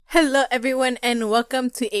Hello, everyone, and welcome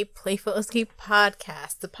to a Playful Escape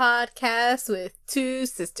podcast, the podcast with two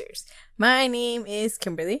sisters. My name is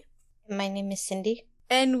Kimberly. My name is Cindy.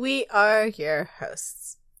 And we are your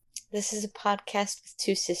hosts. This is a podcast with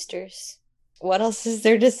two sisters. What else is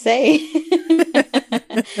there to say?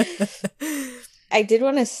 I did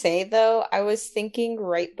want to say, though, I was thinking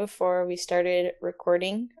right before we started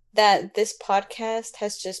recording that this podcast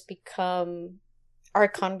has just become our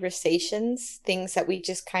conversations, things that we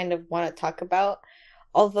just kind of want to talk about.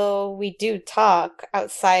 Although we do talk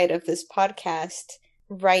outside of this podcast,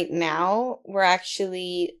 right now, we're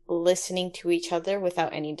actually listening to each other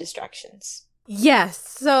without any distractions. Yes,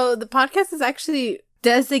 so the podcast is actually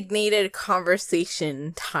designated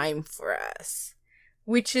conversation time for us,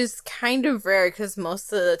 which is kind of rare because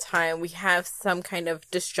most of the time we have some kind of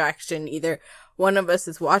distraction. Either one of us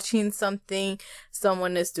is watching something,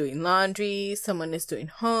 someone is doing laundry, someone is doing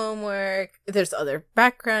homework, there's other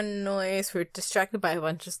background noise, we're distracted by a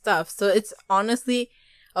bunch of stuff. So it's honestly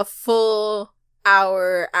a full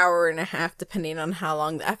hour and a half, depending on how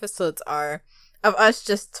long the episodes are, of us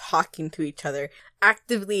just talking to each other,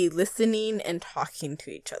 actively listening and talking to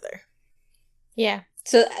each other. Yeah,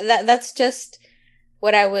 so that's just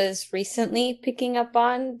what I was recently picking up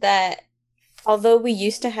on, that although we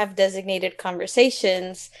used to have designated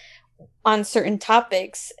conversations on certain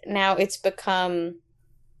topics, now it's become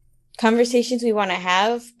conversations we want to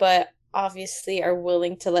have, but obviously are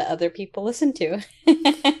willing to let other people listen to.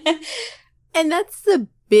 And that's the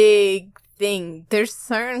big thing. There's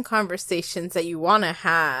certain conversations that you want to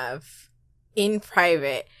have in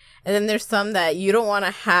private, and then there's some that you don't want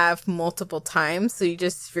to have multiple times, so you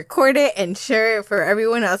just record it and share it for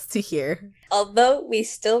everyone else to hear. Although we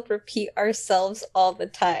still repeat ourselves all the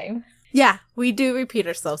time. Yeah, we do repeat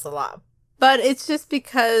ourselves a lot. But it's just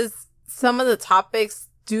because some of the topics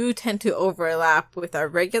do tend to overlap with our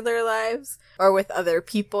regular lives, or with other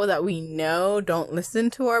people that we know don't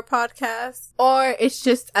listen to our podcast, or it's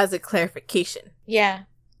just as a clarification. Yeah,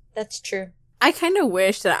 that's true. I kind of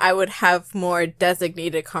wish that I would have more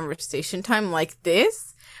designated conversation time like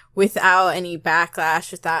this without any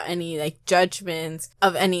backlash, without any judgments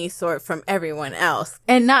of any sort from everyone else,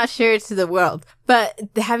 and not share it to the world. But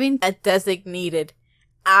having a designated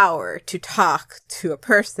hour to talk to a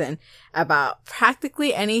person about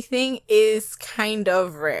practically anything is kind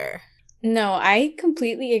of rare. No, I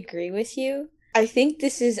completely agree with you. I think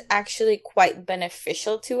this is actually quite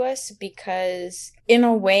beneficial to us because, in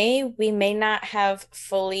a way, we may not have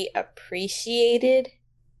fully appreciated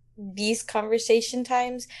these conversation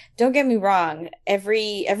times. Don't get me wrong.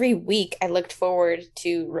 Every week I looked forward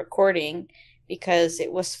to recording because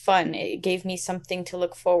it was fun. It gave me something to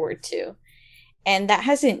look forward to. And that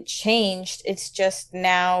hasn't changed. It's just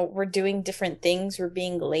now we're doing different things. We're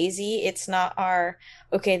being lazy. It's not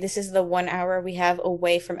okay, this is the 1 hour we have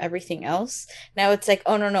away from everything else. Now it's like,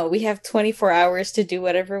 oh, no, we have 24 hours to do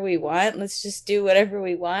whatever we want. Let's just do whatever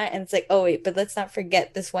we want. And it's like, oh, wait, but let's not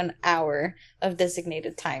forget this 1 hour of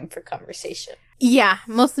designated time for conversation. Yeah,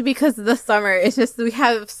 mostly because of the summer. It's just we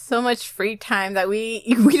have so much free time that we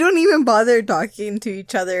don't even bother talking to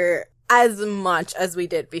each other as much as we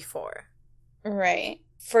did before. Right.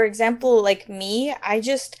 For example, like me, I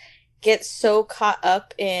just get so caught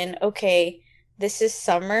up in, okay, this is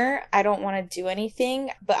summer. I don't want to do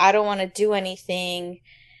anything, but I don't want to do anything.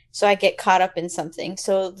 So I get caught up in something.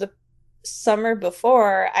 So the summer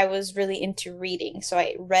before, I was really into reading. So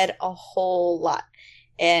I read a whole lot.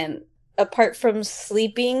 And apart from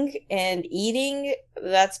sleeping and eating,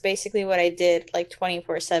 that's basically what I did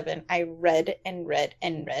 24/7. I read and read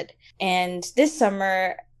and read. And this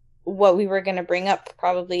summer, what we were going to bring up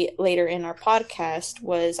probably later in our podcast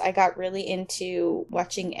was I got really into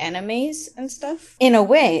watching animes and stuff. In a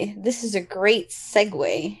way, this is a great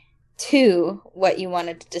segue to what you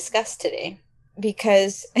wanted to discuss today,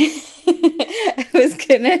 because I was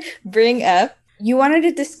going to bring up, you wanted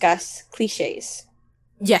to discuss cliches.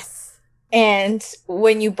 Yes. And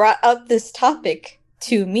when you brought up this topic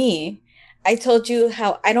to me, I told you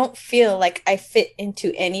how I don't feel like I fit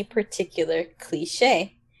into any particular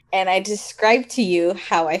cliche. And I described to you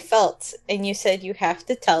how I felt, and you said you have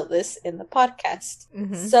to tell this in the podcast.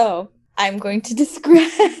 Mm-hmm. So I'm going to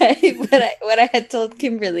describe what I had told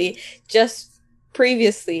Kimberly just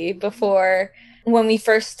previously, before when we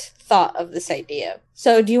first thought of this idea.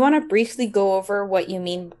 So do you want to briefly go over what you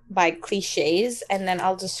mean by cliches, and then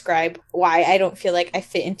I'll describe why I don't feel like I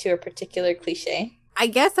fit into a particular cliche? I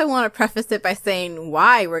guess I want to preface it by saying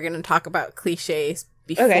why we're going to talk about cliches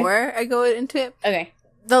before I go into it. Okay.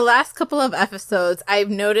 The last couple of episodes,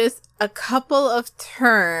 I've noticed a couple of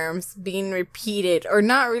terms being repeated, or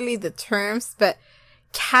not really the terms, but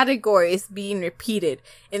categories being repeated.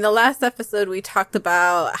 In the last episode, we talked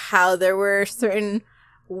about how there were certain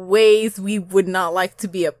ways we would not like to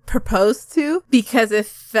be proposed to because it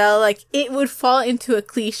felt like it would fall into a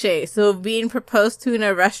cliche. So being proposed to in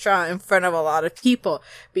a restaurant in front of a lot of people,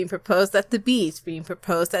 being proposed at the beach, being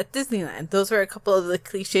proposed at Disneyland. Those were a couple of the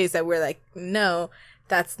cliches that we're like, no,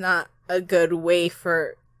 that's not a good way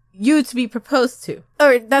for you to be proposed to.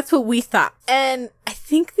 Or that's what we thought. And I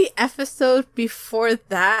think the episode before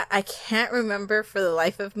that, I can't remember for the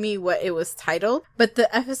life of me what it was titled, but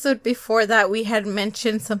the episode before that, we had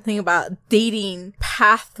mentioned something about dating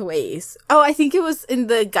pathways. Oh, I think it was in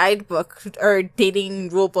the guidebook or dating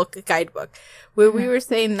rulebook guidebook, where we were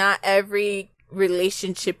saying not every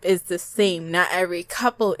relationship is the same. Not every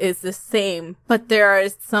couple is the same, but there are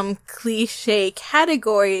some cliche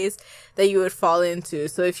categories that you would fall into.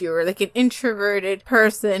 So if you were like an introverted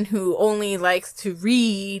person who only likes to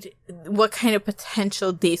read, what kind of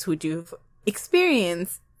potential dates would you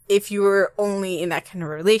experience if you were only in that kind of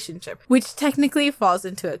relationship, which technically falls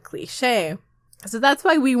into a cliche. So that's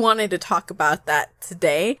why we wanted to talk about that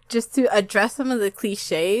today, just to address some of the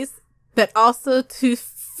cliches, but also to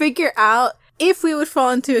figure out if we would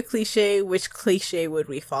fall into a cliche, which cliche would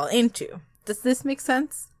we fall into? Does this make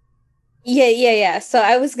sense? Yeah. So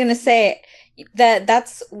I was going to say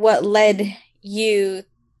that's what led you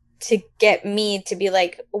to get me to be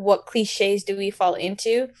like, what cliches do we fall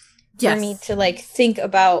into? Yes. For me to like think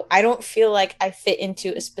about, I don't feel like I fit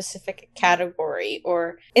into a specific category,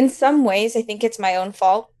 or in some ways, I think it's my own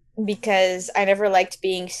fault because I never liked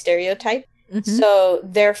being stereotyped. Mm-hmm. So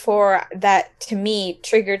therefore, that to me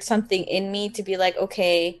triggered something in me to be like,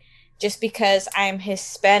 okay, just because I'm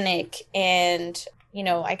Hispanic and, you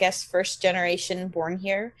know, I guess first generation born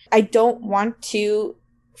here, I don't want to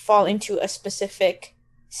fall into a specific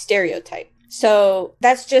stereotype. So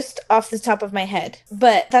that's just off the top of my head.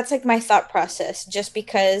 But that's like my thought process. Just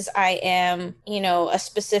because I am, you know, a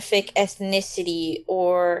specific ethnicity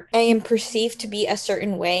or I am perceived to be a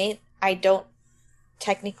certain way, I don't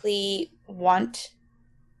technically want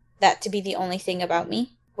that to be the only thing about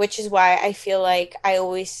me, which is why I feel like I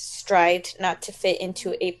always strived not to fit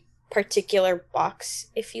into a particular box,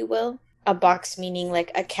 if you will. A box meaning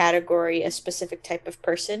like a category, a specific type of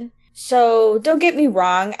person. So don't get me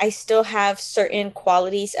wrong, I still have certain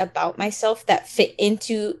qualities about myself that fit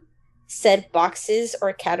into said boxes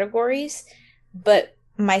or categories, but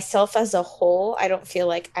myself as a whole, I don't feel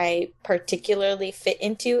like I particularly fit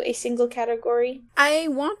into a single category. I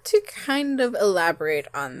want to kind of elaborate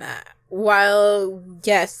on that. While,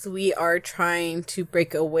 yes, we are trying to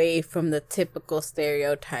break away from the typical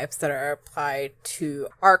stereotypes that are applied to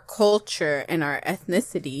our culture and our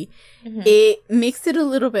ethnicity, it makes it a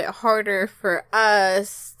little bit harder for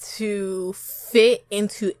us to fit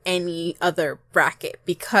into any other bracket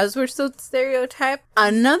because we're so stereotyped.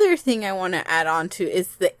 Another thing I want to add on to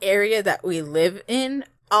is the area that we live in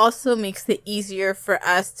also makes it easier for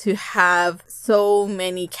us to have so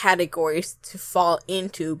many categories to fall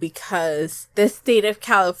into because the state of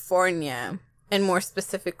California, and more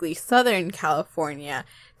specifically Southern California,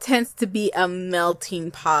 tends to be a melting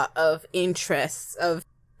pot of interests, of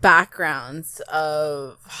backgrounds,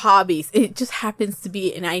 of hobbies. It just happens to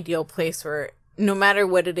be an ideal place where no matter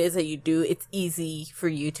what it is that you do, it's easy for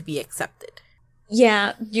you to be accepted.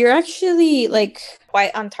 Yeah, you're actually like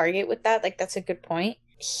quite on target with that. Like that's a good point.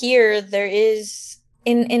 Here, there is,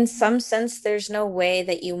 in some sense, there's no way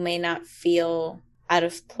that you may not feel out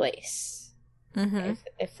of place.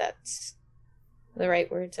 If that's the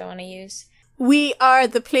right words I want to use. We are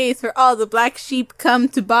the place where all the black sheep come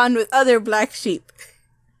to bond with other black sheep.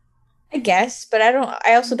 I guess, but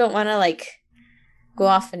I also don't want to, like, go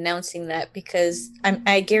off announcing that because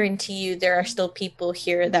I guarantee you there are still people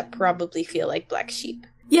here that probably feel like black sheep.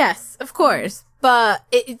 Yes, of course. But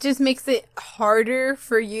it just makes it harder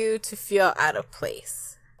for you to feel out of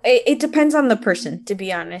place. It depends on the person, to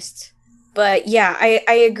be honest. But yeah,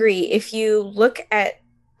 I agree. If you look at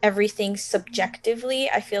everything subjectively,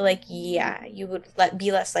 I feel like, yeah, you would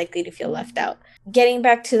be less likely to feel left out. Getting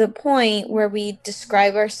back to the point where we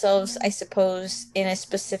describe ourselves, I suppose, in a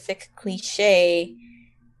specific cliche,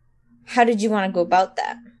 how did you want to go about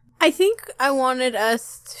that? I think I wanted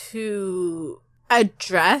us to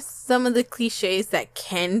address some of the cliches that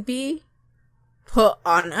can be put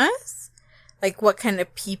on us, like what kind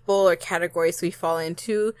of people or categories we fall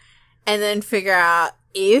into, and then figure out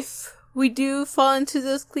if we do fall into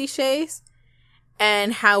those cliches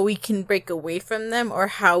and how we can break away from them or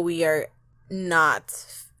how we are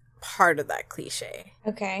not part of that cliche.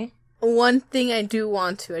 Okay. One thing I do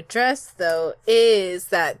want to address, though, is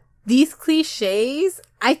that these cliches,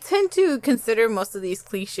 I tend to consider most of these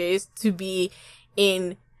cliches to be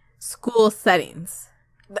in school settings.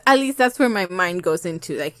 At least that's where my mind goes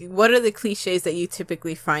into. Like, what are the cliches that you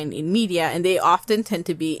typically find in media? And they often tend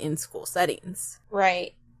to be in school settings.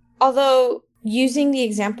 Right. Although, using the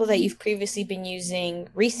example that you've previously been using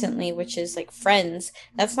recently, which is like friends,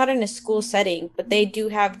 that's not in a school setting, but they do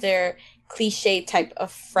have their cliche type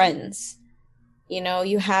of friends. You know,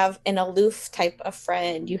 you have an aloof type of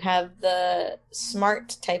friend, you have the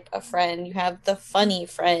smart type of friend, you have the funny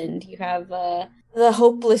friend, you have the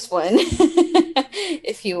hopeless one,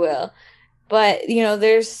 if you will. But, you know,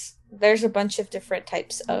 there's a bunch of different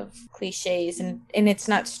types of cliches, and it's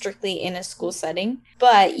not strictly in a school setting.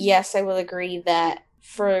 But yes, I will agree that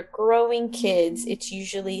for growing kids, it's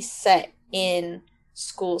usually set in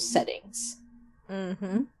school settings.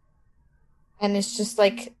 Mm-hmm. And it's just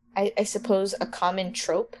like, I suppose, a common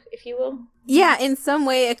trope, if you will. Yeah, in some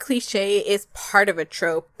way, a cliche is part of a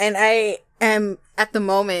trope. And I am, at the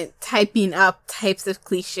moment, typing up types of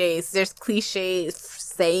cliches. There's cliche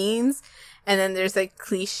sayings, and then there's like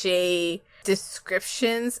cliche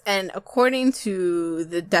descriptions. And according to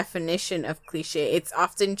the definition of cliche, it's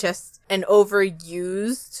often just an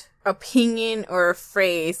overused opinion or a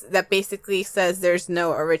phrase that basically says there's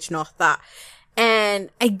no original thought.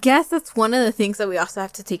 And I guess that's one of the things that we also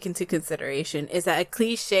have to take into consideration is that a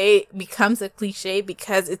cliche becomes a cliche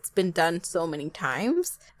because it's been done so many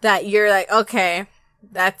times that you're like, okay,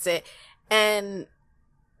 that's it. And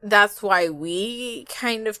that's why we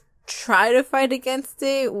kind of try to fight against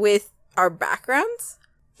it with our backgrounds.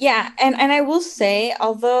 Yeah, and I will say,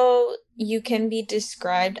 although you can be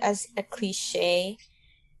described as a cliche,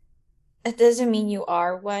 that doesn't mean you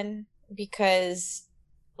are one, because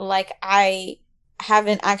like I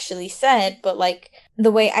haven't actually said, but like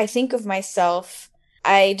the way I think of myself,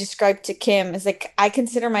 I described to Kim as like I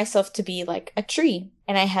consider myself to be like a tree,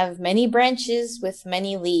 and I have many branches with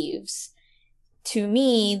many leaves. To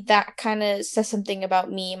me, that kind of says something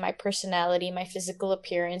about me, my personality, my physical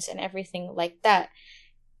appearance, and everything like that.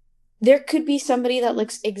 There could be somebody that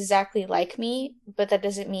looks exactly like me, but that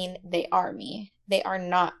doesn't mean they are me. They are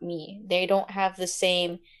not me. They don't have the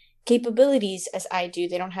same capabilities as I do.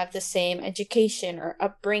 They don't have the same education or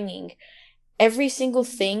upbringing. Every single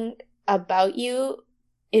thing about you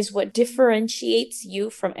is what differentiates you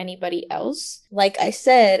from anybody else. Like I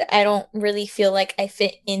said, I don't really feel like I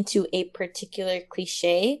fit into a particular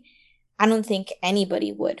cliche. I don't think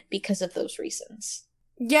anybody would because of those reasons.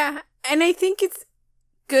 Yeah, and I think it's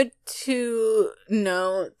good to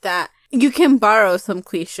know that you can borrow some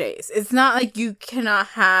cliches. It's not like you cannot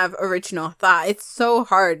have original thought. It's so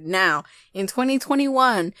hard now in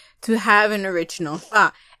 2021 to have an original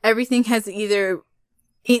thought. Everything has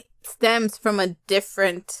it stems from a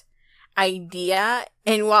different idea,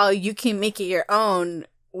 and while you can make it your own,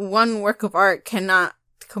 one work of art cannot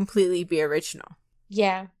completely be original.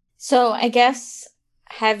 Yeah. So I guess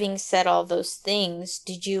having said all those things,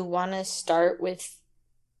 did you want to start with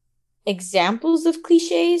examples of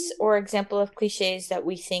cliches or example of cliches that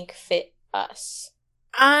we think fit us?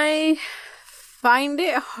 I find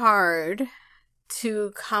it hard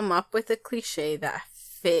to come up with a cliche that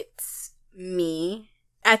fits me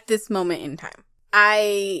at this moment in time.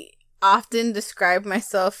 I often describe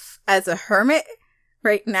myself as a hermit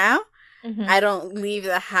right now. Mm-hmm. I don't leave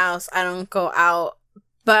the house. I don't go out.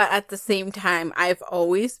 But at the same time, I've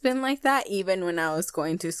always been like that. Even when I was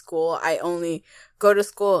going to school, I only go to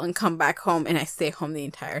school and come back home, and I stay home the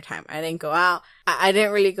entire time. I didn't go out. I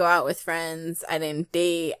didn't really go out with friends. I didn't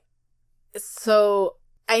date. So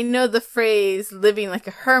I know the phrase living like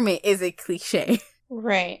a hermit is a cliche.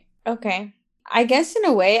 Right. Okay. I guess in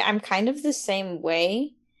a way, I'm kind of the same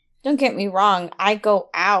way. Don't get me wrong. I go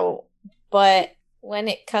out, but when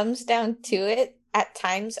it comes down to it, at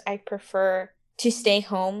times I prefer to stay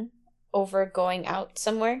home over going out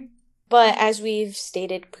somewhere. But as we've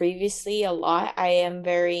stated previously a lot, I am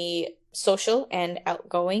very social and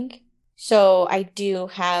outgoing. So I do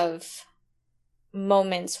have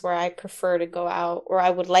moments where I prefer to go out, or I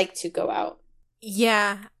would like to go out.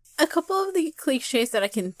 Yeah. A couple of the cliches that I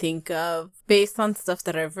can think of based on stuff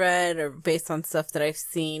that I've read or based on stuff that I've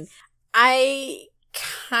seen, I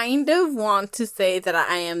kind of want to say that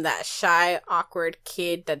I am that shy, awkward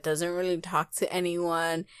kid that doesn't really talk to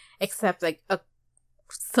anyone except like a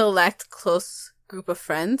select close group of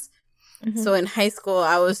friends. Mm-hmm. So in high school,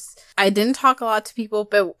 I didn't talk a lot to people,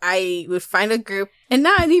 but I would find a group, and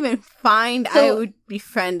not even I would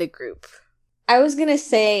befriend a group. I was gonna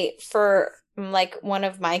say, for like one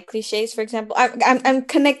of my cliches, for example, I'm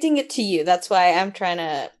connecting it to you. That's why I'm trying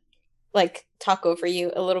to like talk over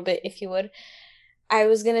you a little bit, if you would. I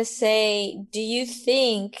was gonna say, do you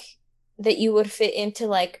think that you would fit into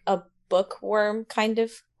like a bookworm kind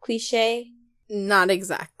of cliche? Not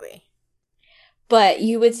exactly. But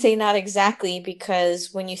you would say not exactly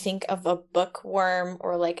because when you think of a bookworm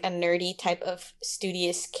or like a nerdy type of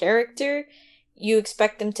studious character, you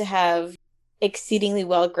expect them to have exceedingly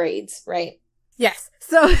well grades, right? Yes.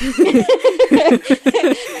 So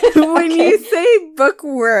when you say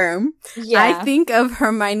bookworm, I Yeah. think of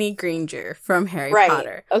Hermione Granger from Harry Right.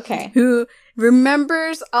 Potter, Okay. who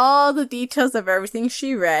remembers all the details of everything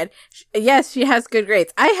she read. Yes, she has good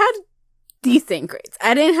grades. I had decent grades.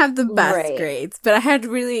 I didn't have the best Right. grades, but I had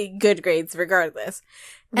really good grades regardless.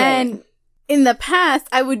 Right. And in the past,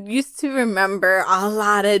 I would used to remember a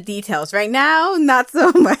lot of details. Right now, not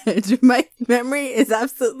so much. My memory is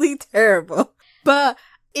absolutely terrible. But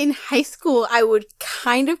in high school, I would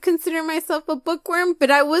kind of consider myself a bookworm, but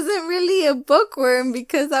I wasn't really a bookworm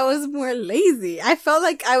because I was more lazy. I felt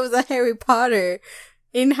like I was a Harry Potter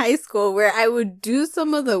in high school where I would do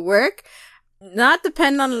some of the work, not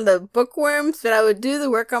depend on the bookworms, but I would do the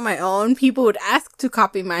work on my own. People would ask to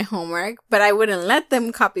copy my homework, but I wouldn't let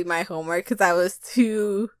them copy my homework because I was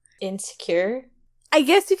too... Insecure? I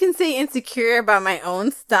guess you can say insecure about my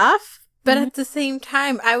own stuff, but at the same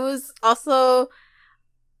time, I was also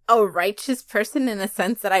a righteous person in a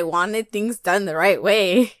sense that I wanted things done the right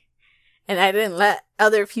way, and I didn't let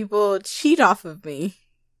other people cheat off of me.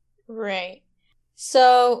 Right.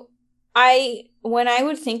 So, when I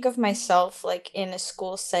would think of myself like in a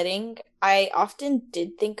school setting, I often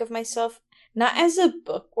did think of myself not as a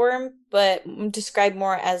bookworm, but described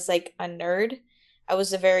more as like a nerd. I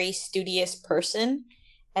was a very studious person,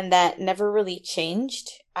 and that never really changed.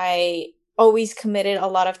 I always committed a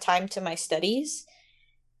lot of time to my studies,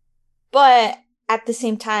 but at the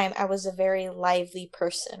same time, I was a very lively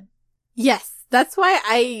person. Yes, that's why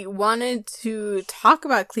I wanted to talk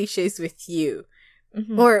about cliches with you,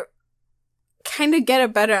 Mm-hmm. or kind of get a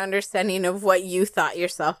better understanding of what you thought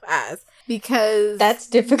yourself as, because... That's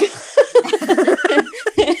difficult.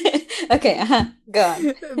 Okay, go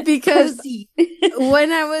on. Because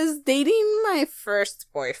when I was dating my first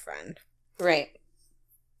boyfriend, Right.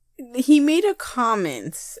 he made a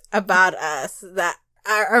comment about us, that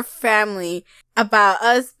our family, about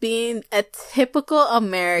us being a typical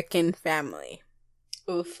American family.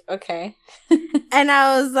 Oof, okay. And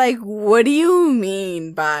I was like, what do you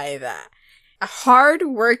mean by that? A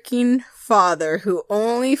hard-working father who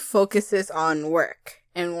only focuses on work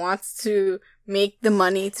and wants to make the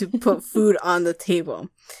money to put food on the table.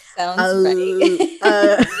 Sounds right.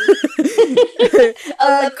 A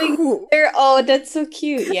loving mother. Oh, that's so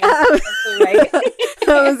cute. Yeah, that's right.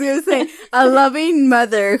 I was going to say, a loving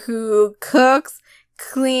mother who cooks,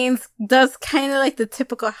 cleans, does kind of like the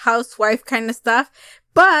typical housewife kind of stuff.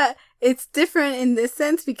 But it's different in this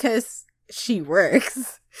sense because she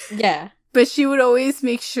works. Yeah. But she would always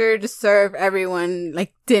make sure to serve everyone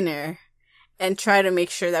like dinner and try to make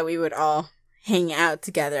sure that we would all hang out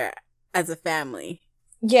together as a family.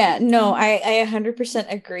 Yeah, no, I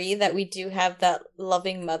 100% agree that we do have that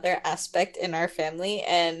loving mother aspect in our family.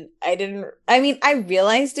 And I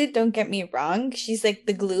realized it, don't get me wrong. She's like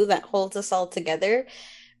the glue that holds us all together.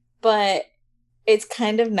 But it's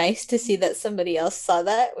kind of nice to see that somebody else saw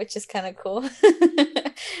that, which is kind of cool.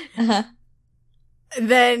 Uh-huh.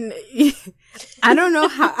 Then, I don't know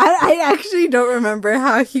how, I actually don't remember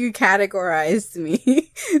how he categorized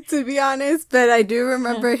me, to be honest, but I do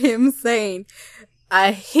remember him saying,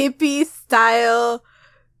 a hippie style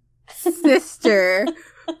sister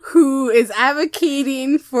who is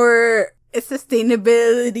advocating for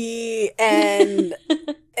sustainability and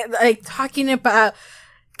like talking about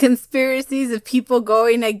conspiracies of people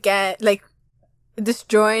going against, like,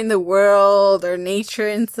 destroying the world or nature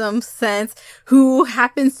in some sense, who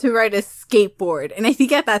happens to ride a skateboard. And I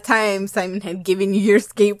think at that time, Simon had given you your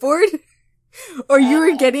skateboard. Or you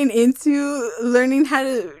were getting into learning how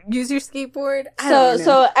to use your skateboard?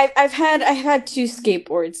 So I've had two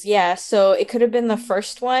skateboards. Yeah, so it could have been the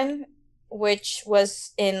first one, which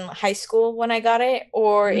was in high school when I got it,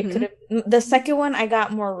 or it could have the second one I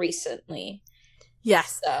got more recently.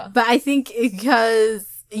 Yes. So. But I think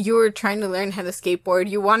because you were trying to learn how to skateboard,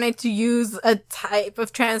 you wanted to use a type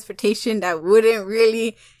of transportation that wouldn't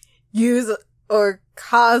really use or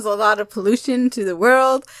cause a lot of pollution to the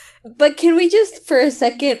world. But can we just for a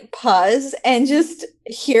second pause and just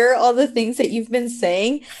hear all the things that you've been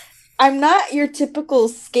saying? I'm not your typical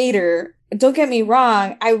skater. Don't get me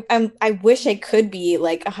wrong. I wish I could be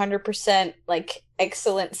like 100% like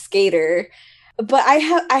excellent skater. But I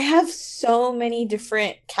have so many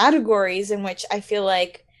different categories in which I feel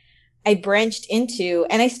like I branched into,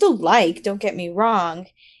 and I still like, don't get me wrong.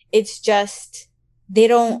 It's just they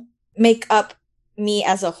don't make up me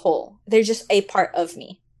as a whole. They're just a part of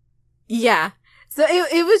me. Yeah. So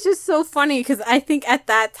it was just so funny because I think at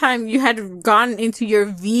that time you had gone into your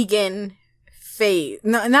vegan phase.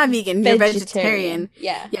 No, not vegan, you're vegetarian.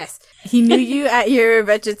 Yeah. Yes. He knew you at your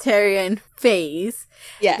vegetarian phase.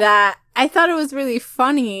 Yeah. That I thought it was really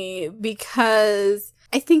funny because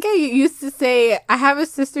I think I used to say, I have a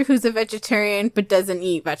sister who's a vegetarian but doesn't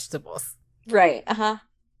eat vegetables. Right. Uh-huh.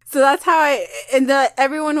 So that's how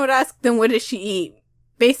everyone would ask, then what does she eat?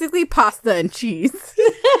 Basically pasta and cheese.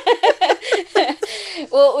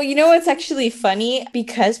 Well, you know what's actually funny?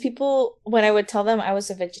 Because people, when I would tell them I was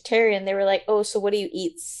a vegetarian, they were like, oh, so what do you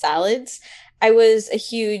eat? Salads? I was a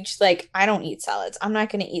huge, like, I don't eat salads. I'm not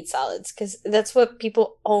going to eat salads. Because that's what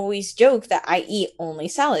people always joke, that I eat only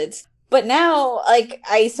salads. But now, like,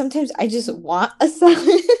 I just want a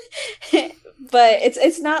salad. But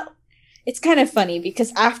it's not. It's kind of funny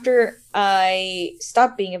because after I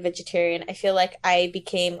stopped being a vegetarian, I feel like I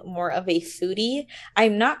became more of a foodie.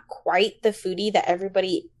 I'm not quite the foodie that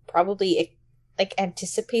everybody probably like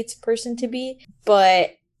anticipates a person to be,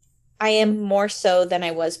 but I am more so than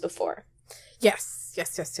I was before. Yes.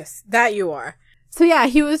 That you are. So yeah,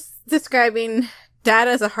 he was describing dad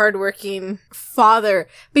as a hardworking father,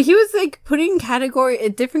 but he was like putting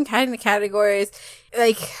different kind of categories,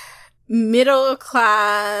 like middle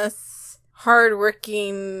class,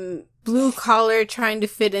 hardworking, blue collar, trying to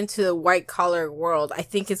fit into the white collar world, I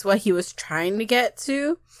think is what he was trying to get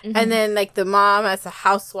to. Mm-hmm. And then like the mom as a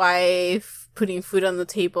housewife, putting food on the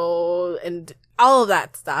table and all of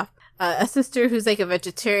that stuff. A sister who's like a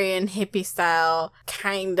vegetarian, hippie style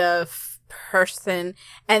kind of person.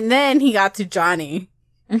 And then he got to Johnny.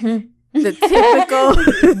 Mm-hmm. The typical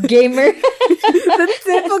gamer. The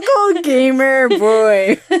typical gamer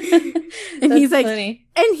boy. And he's like, funny.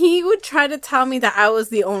 And he would try to tell me that I was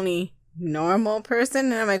the only normal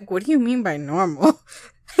person. And I'm like, what do you mean by normal?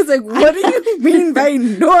 I was like, what do you mean by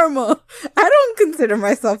normal? I don't consider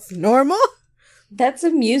myself normal. That's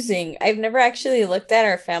amusing. I've never actually looked at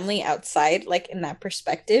our family outside, like in that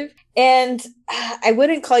perspective. And I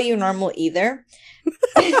wouldn't call you normal either.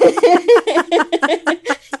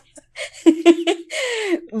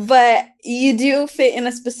 But you do fit in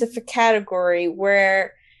a specific category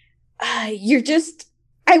where you're just,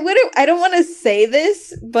 I don't want to say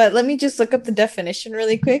this, but let me just look up the definition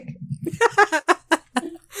really quick.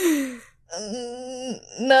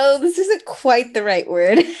 No, this isn't quite the right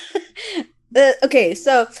word. Okay,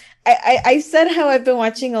 so I said how I've been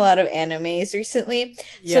watching a lot of animes recently.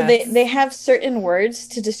 Yes. So they have certain words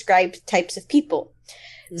to describe types of people.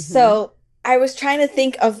 Mm-hmm. So I was trying to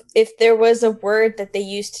think of if there was a word that they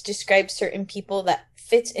use to describe certain people that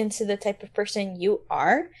fits into the type of person you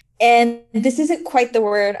are. And this isn't quite the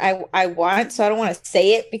word I want, so I don't want to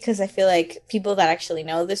say it because I feel like people that actually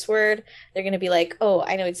know this word, they're going to be like, oh,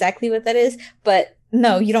 I know exactly what that is. But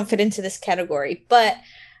no, you don't fit into this category. But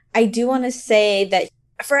I do want to say that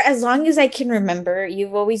for as long as I can remember,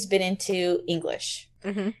 you've always been into English.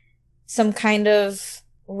 Mm-hmm. Some kind of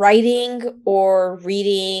writing or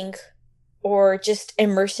reading or just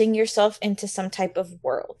immersing yourself into some type of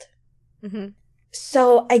world. Mm-hmm.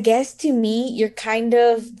 So I guess to me, you're kind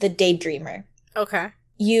of the daydreamer. Okay.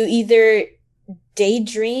 You either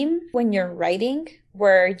daydream when you're writing,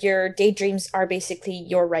 where your daydreams are basically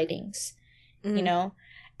your writings. Mm-hmm. You know?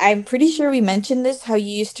 I'm pretty sure we mentioned this, how you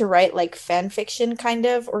used to write like fan fiction kind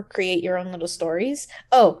of, or create your own little stories.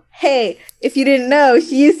 Oh, hey, if you didn't know,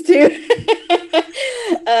 she used to.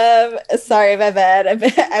 Sorry, my bad.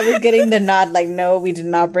 I was getting the nod like, no, we did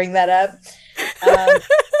not bring that up.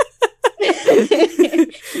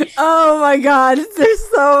 Oh my god, there's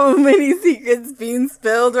so many secrets being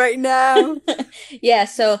spilled right now. Yeah,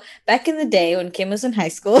 so back in the day when Kim was in high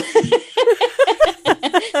school,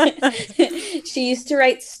 she used to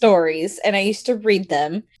write stories and I used to read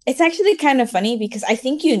them. It's actually kind of funny because I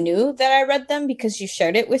think you knew that I read them because you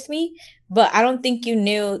shared it with me, but I don't think you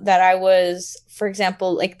knew that I was, for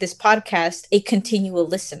example, like this podcast, a continual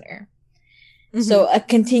listener. Mm-hmm. So a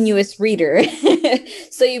continuous reader.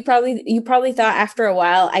 So you probably thought after a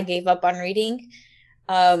while I gave up on reading.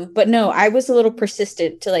 But no, I was a little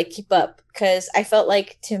persistent to like keep up because I felt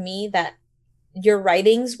like to me that your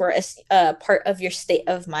writings were a part of your state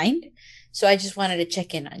of mind. So I just wanted to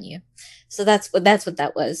check in on you. So that's what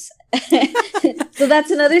that was. So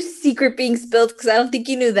that's another secret being spilled because I don't think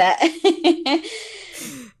you knew that.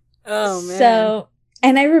 Oh man. So,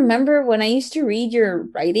 and I remember when I used to read your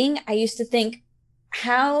writing, I used to think,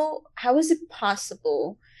 how is it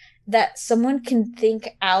possible that someone can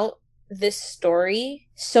think out this story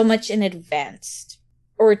so much in advance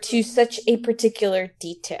or to such a particular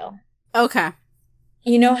detail. Okay.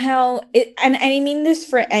 You know how it, and I mean this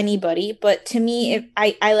for anybody, but to me,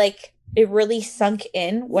 I like it really sunk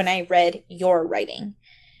in when I read your writing.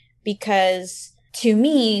 Because to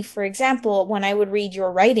me, for example, when I would read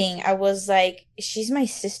your writing, I was like, she's my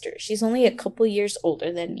sister. She's only a couple years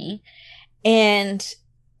older than me. And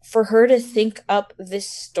for her to think up this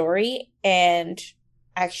story and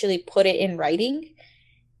actually put it in writing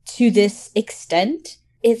to this extent,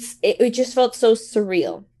 it just felt so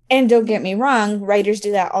surreal. And don't get me wrong, writers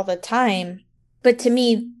do that all the time. But to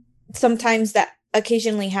me, sometimes that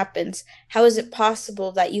occasionally happens. How is it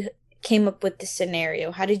possible that you came up with this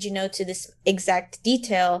scenario? How did you know to this exact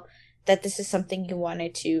detail that this is something you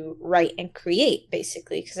wanted to write and create,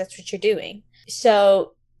 basically? Because that's what you're doing.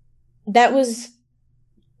 So that was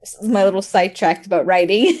my little sidetracked about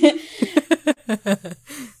writing.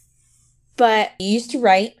 But you used to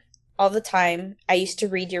write all the time. I used to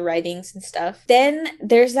read your writings and stuff. Then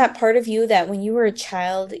there's that part of you that when you were a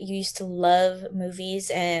child, you used to love movies.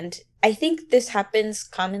 And I think this happens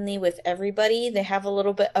commonly with everybody. They have a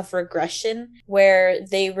little bit of regression where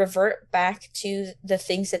they revert back to the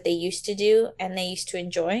things that they used to do and they used to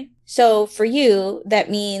enjoy. So for you, that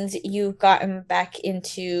means you've gotten back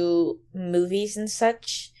into movies and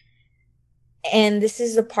such. And this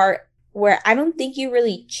is the part where I don't think you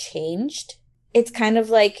really changed. It's kind of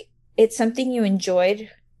like it's something you enjoyed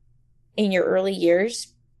in your early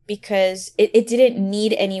years because it didn't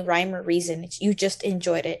need any rhyme or reason. You just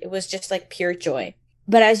enjoyed it. It was just like pure joy.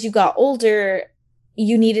 But as you got older,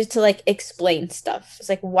 you needed to like explain stuff. It's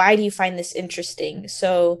like, why do you find this interesting?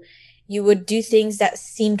 So you would do things that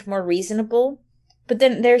seemed more reasonable. But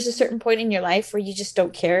then there's a certain point in your life where you just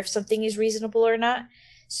don't care if something is reasonable or not.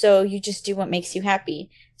 So you just do what makes you happy.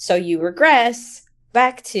 So you regress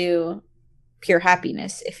back to pure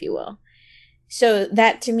happiness, if you will. So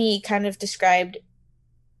that to me kind of described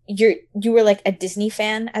you were like a Disney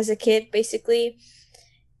fan as a kid, basically.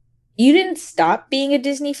 You didn't stop being a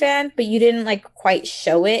Disney fan, but you didn't like quite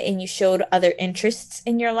show it, and you showed other interests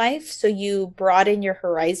in your life. So you broaden your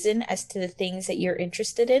horizon as to the things that you're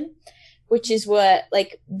interested in, which is what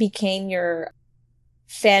like became your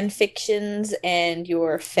fan fictions and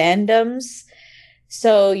your fandoms.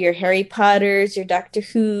 So your Harry Potters, your Doctor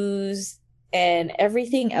Who's, and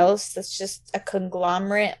everything else that's just a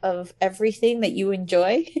conglomerate of everything that you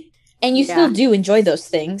enjoy. And you still do enjoy those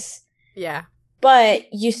things. Yeah.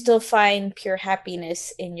 But you still find pure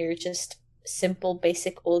happiness in your just simple,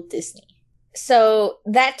 basic old Disney. So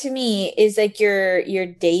that to me is like your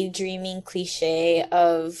daydreaming cliche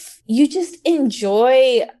of you just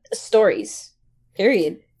enjoy stories.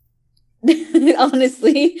 Period.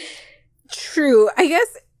 Honestly. True. I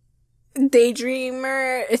guess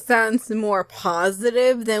daydreamer, it sounds more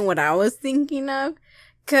positive than what I was thinking of.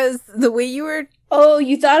 Because the way you were... Oh,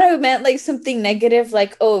 you thought I meant like something negative,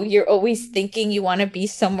 like, oh, you're always thinking you want to be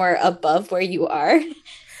somewhere above where you are?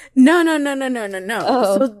 No.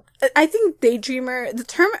 Oh. So I think daydreamer, the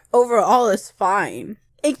term overall is fine.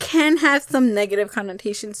 It can have some negative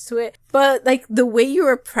connotations to it, but like the way you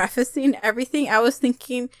were prefacing everything, I was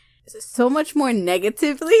thinking so much more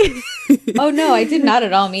negatively. Oh no, I did not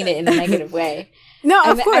at all mean it in a negative way. No,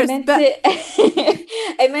 of course,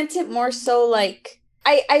 I meant it more so like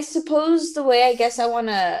I suppose the way I guess I want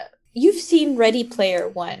to. You've seen Ready Player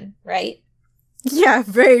One, right? Yeah,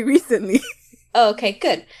 very recently. Oh, okay,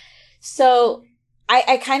 good. So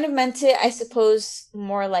I kind of meant it, I suppose,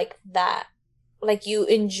 more like that. Like you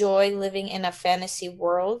enjoy living in a fantasy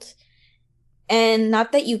world. And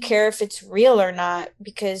not that you care if it's real or not,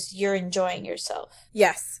 because you're enjoying yourself.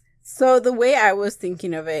 Yes. So the way I was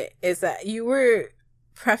thinking of it is that you were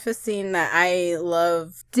prefacing that I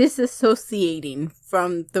love disassociating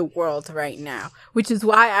from the world right now, which is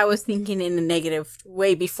why I was thinking in a negative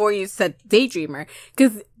way before you said daydreamer.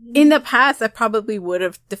 Because in the past, I probably would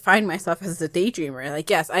have defined myself as a daydreamer. Like,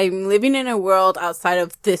 yes, I'm living in a world outside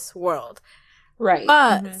of this world. Right.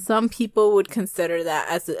 But some people would consider that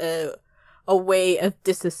as a way of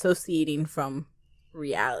disassociating from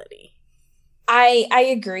reality. I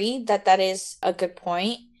agree that is a good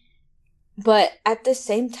point. But at the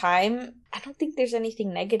same time, I don't think there's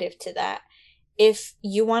anything negative to that. If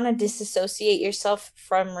you want to disassociate yourself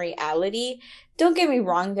from reality, don't get me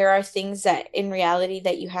wrong, there are things that in reality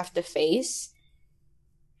that you have to face.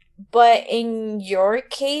 But in your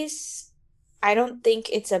case, I don't think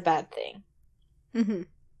it's a bad thing. Mm-hmm.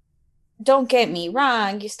 Don't get me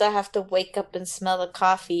wrong, you still have to wake up and smell the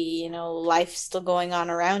coffee, life's still going on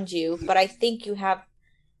around you. But I think you have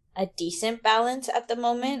a decent balance at the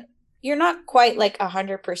moment. you're not quite like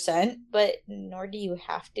 100%, but nor do you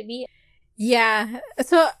have to be. Yeah.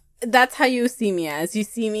 So that's how you see me as. You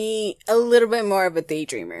see me a little bit more of a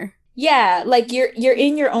daydreamer. Yeah, like you're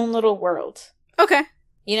in your own little world. Okay.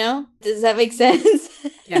 You know? Does that make sense?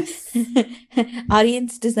 Yes.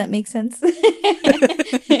 Audience, does that make sense?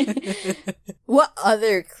 What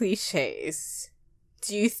other cliches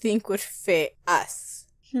do you think would fit us?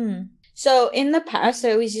 So in the past,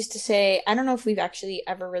 I always used to say, I don't know if we've actually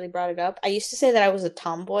ever really brought it up. I used to say that I was a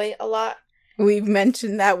tomboy a lot. We've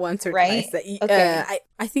mentioned that once or right? twice. That Okay.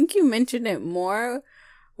 I think you mentioned it more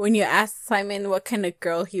when you asked Simon what kind of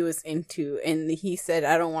girl he was into, and he said,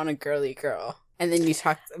 "I don't want a girly girl." And then you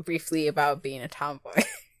talked briefly about being a tomboy.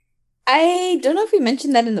 I don't know if we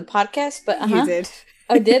mentioned that in the podcast, but You did.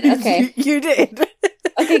 Oh, did? Okay. You did.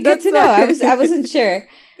 Okay, good That's to know. why. I wasn't sure.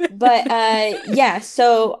 But yeah,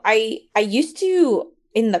 so I used to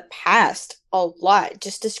in the past a lot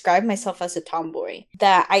just describe myself as a tomboy.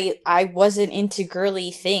 That I wasn't into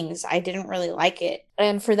girly things. I didn't really like it.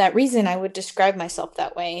 And for that reason I would describe myself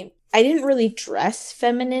that way. I didn't really dress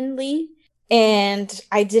femininely, and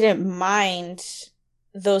I didn't mind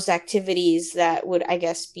those activities that would, I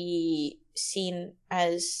guess, be seen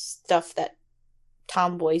as stuff that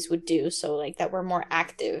tomboys would do, so like that were more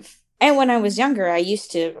active. And when I was younger, I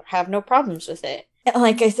used to have no problems with it. And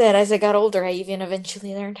like I said, as I got older, I even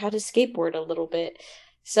eventually learned how to skateboard a little bit.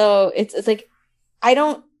 So it's like I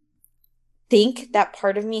don't think that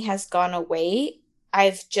part of me has gone away.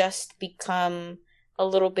 I've just become a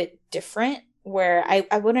little bit different, where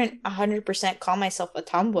I wouldn't 100% call myself a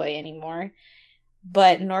tomboy anymore,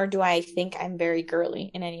 but nor do I think I'm very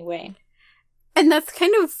girly in any way. And that's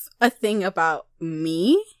kind of a thing about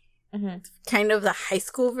me. Mm-hmm. Kind of the high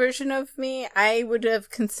school version of me. I would have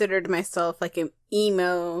considered myself like an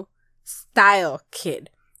emo style kid.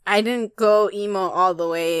 I didn't go emo all the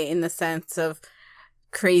way in the sense of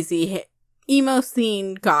crazy emo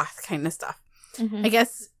scene goth kind of stuff. Mm-hmm. I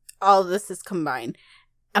guess all this is combined.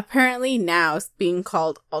 Apparently now it's being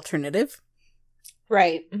called alternative.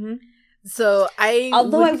 Right. Mm-hmm. So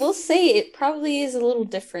Although I will say it probably is a little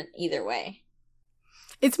different either way.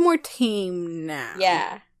 It's more tame now.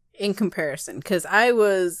 Yeah. In comparison, because I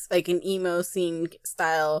was like an emo scene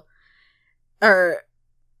style, or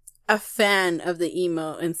a fan of the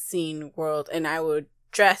emo and scene world, and I would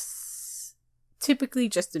dress typically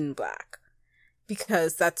just in black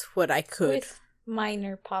because that's what I could. With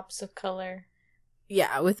minor pops of color.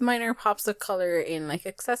 Yeah, with minor pops of color in like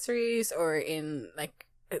accessories or in like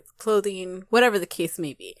clothing, whatever the case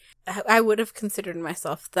may be. I would have considered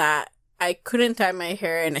myself that. I couldn't dye my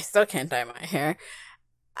hair, and I still can't dye my hair.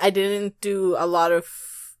 I didn't do a lot of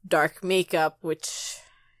dark makeup, which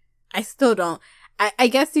I still don't. I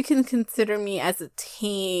guess you can consider me as a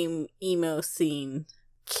tame emo scene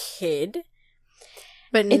kid.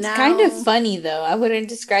 But it's now, kind of funny, though. I wouldn't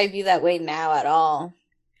describe you that way now at all.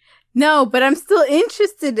 No, but I'm still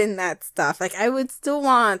interested in that stuff. Like, I would still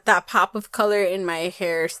want that pop of color in my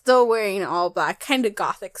hair, still wearing all black, kind of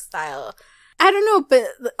gothic style. I don't know,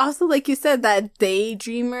 but also, like you said, that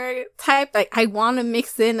daydreamer type, like, I want to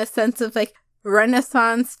mix in a sense of, like,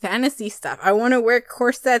 Renaissance fantasy stuff. I want to wear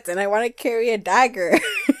corsets and I want to carry a dagger.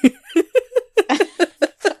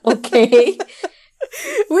 Okay.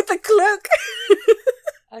 With a cloak.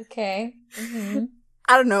 Okay. Mm-hmm.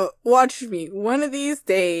 I don't know. Watch me. One of these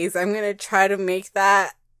days, I'm going to try to make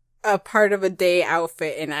that a part of a day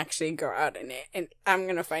outfit and actually go out in it. And I'm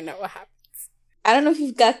going to find out what happens. I don't know if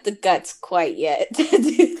you've got the guts quite yet.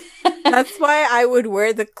 That's why I would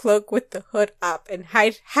wear the cloak with the hood up and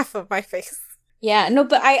hide half of my face. Yeah, no,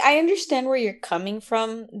 but I understand where you're coming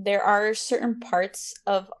from. There are certain parts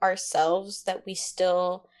of ourselves that we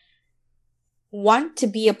still want to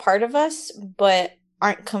be a part of us, but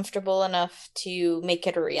aren't comfortable enough to make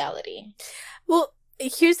it a reality. Well,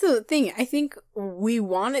 here's the thing. I think we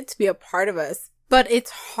want it to be a part of us, but it's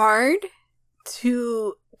hard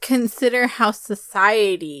to consider how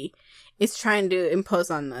society is trying to impose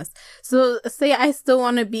on us. So say I still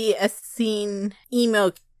want to be a scene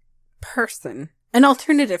emo person, an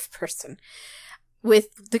alternative person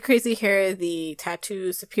with the crazy hair, the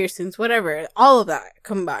tattoos, the piercings, whatever, all of that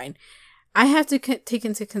combined. I have to take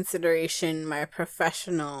into consideration my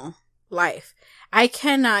professional life. I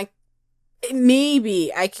cannot,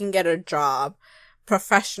 maybe I can get a job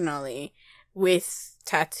professionally with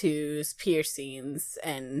tattoos, piercings,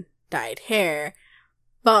 and dyed hair.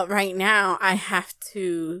 But right now, I have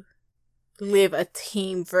to live a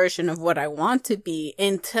tame version of what I want to be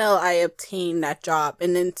until I obtain that job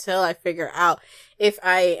and until I figure out if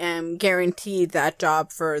I am guaranteed that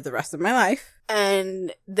job for the rest of my life.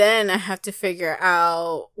 And then I have to figure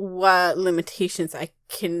out what limitations I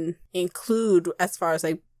can include as far as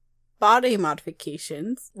like body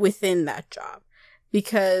modifications within that job.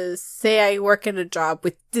 Because say I work at a job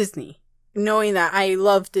with Disney, knowing that I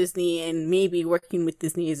love Disney and maybe working with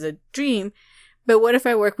Disney is a dream. But what if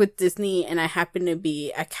I work with Disney and I happen to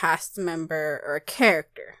be a cast member or a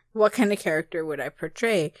character? What kind of character would I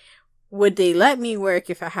portray? Would they let me work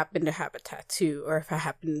if I happen to have a tattoo, or if I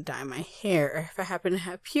happen to dye my hair, or if I happen to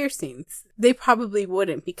have piercings? They probably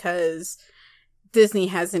wouldn't, because Disney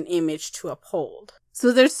has an image to uphold.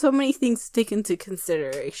 So there's so many things to take into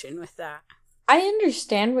consideration with that. I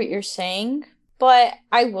understand what you're saying, but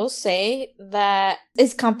I will say that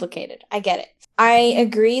it's complicated. I get it. I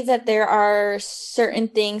agree that there are certain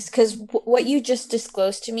things, because what you just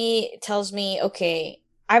disclosed to me tells me, okay,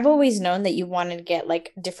 I've always known that you wanted to get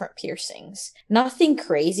like different piercings. Nothing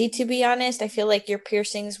crazy, to be honest. I feel like your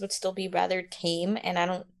piercings would still be rather tame, and I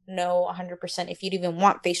don't know 100% if you'd even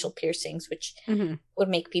want facial piercings, which would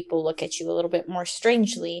make people look at you a little bit more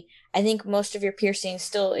strangely. I think most of your piercings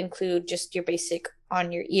still include just your basic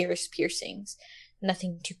on your ears piercings.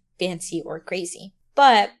 Nothing too fancy or crazy.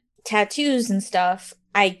 But tattoos and stuff,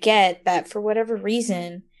 I get that for whatever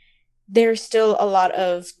reason, there's still a lot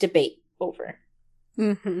of debate over.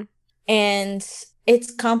 And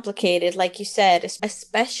it's complicated, like you said,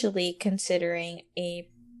 especially considering a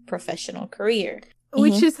professional career.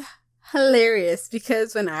 Which is hilarious,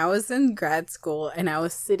 because when I was in grad school and I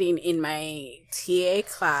was sitting in my TA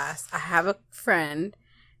class, I have a friend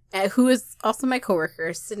who is also my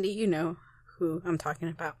coworker, Cindy, you know who I'm talking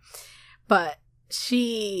about. But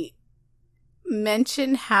she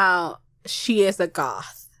mentioned how she is a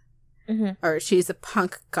goth, or she's a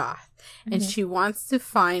punk goth, and she wants to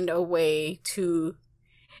find a way to,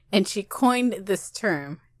 and she coined this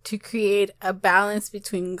term, to create a balance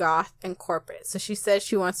between goth and corporate. So she says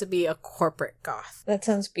she wants to be a corporate goth. That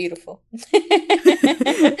sounds beautiful.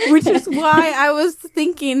 Which is why I was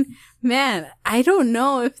thinking, man, I don't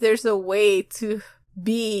know if there's a way to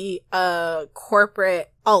be a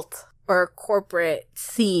corporate alt or a corporate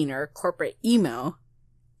scene or a corporate emo.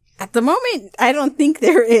 At the moment, I don't think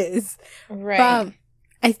there is. Right. But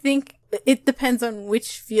I think it depends on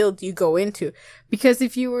which field you go into. Because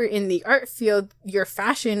if you were in the art field, your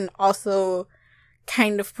fashion also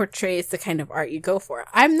kind of portrays the kind of art you go for.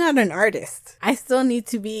 I'm not an artist. I still need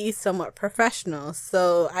to be somewhat professional.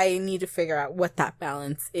 So I need to figure out what that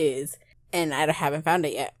balance is. And I haven't found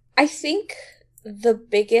it yet. I think the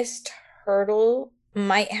biggest hurdle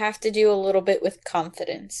might have to do a little bit with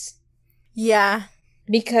confidence. Yeah.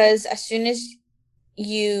 Because as soon as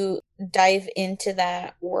you dive into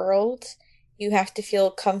that world, you have to feel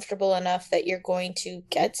comfortable enough that you're going to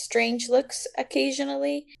get strange looks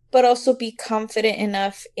occasionally, but also be confident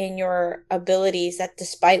enough in your abilities that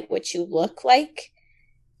despite what you look like,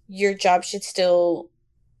 your job should still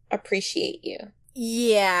appreciate you.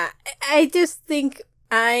 Yeah, I just think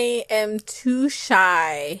I am too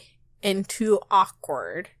shy and too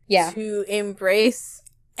awkward to embrace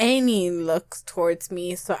any looks towards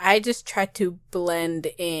me, so I just try to blend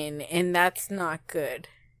in, and that's not good.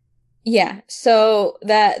 Yeah, so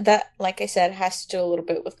that like I said has to do a little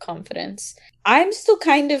bit with confidence. I'm still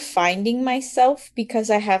kind of finding myself because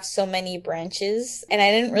I have so many branches, and I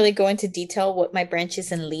didn't really go into detail what my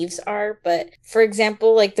branches and leaves are, but for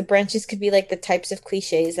example, like the branches could be like the types of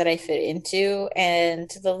cliches that I fit into, and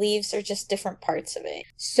the leaves are just different parts of it.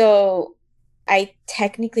 So I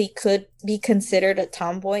technically could be considered a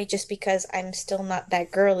tomboy just because I'm still not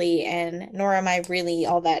that girly, and nor am I really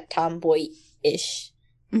all that tomboy-ish.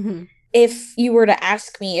 If you were to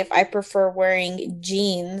ask me if I prefer wearing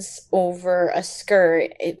jeans over a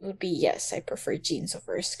skirt, it would be yes, I prefer jeans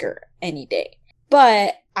over a skirt any day.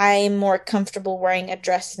 But I'm more comfortable wearing a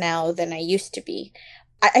dress now than I used to be.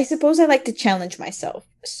 I suppose I like to challenge myself.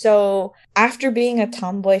 So after being a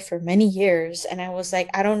tomboy for many years, and I was like,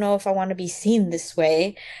 I don't know if I want to be seen this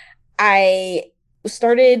way, I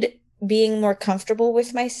started being more comfortable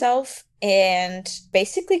with myself and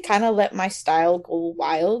basically kind of let my style go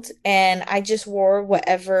wild. And I just wore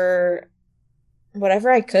whatever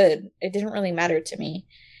I could. It didn't really matter to me.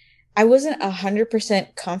 I wasn't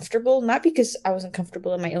 100% comfortable, not because I wasn't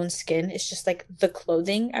comfortable in my own skin. It's just like the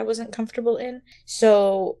clothing I wasn't comfortable in.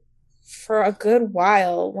 So for a good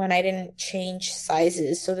while when I didn't change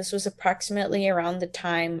sizes, so this was approximately around the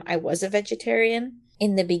time I was a vegetarian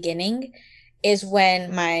in the beginning, is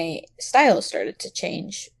when my style started to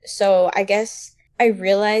change. So I guess I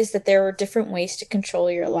realized that there were different ways to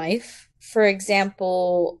control your life. For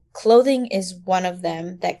example, clothing is one of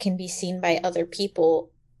them that can be seen by other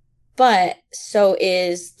people, but so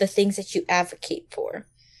is the things that you advocate for.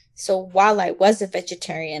 So while I was a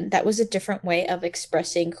vegetarian, that was a different way of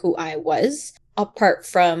expressing who I was, apart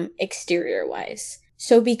from exterior wise.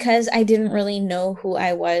 So because I didn't really know who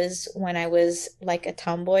I was when I was like a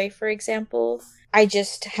tomboy, for example, I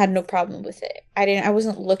just had no problem with it. I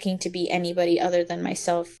wasn't looking to be anybody other than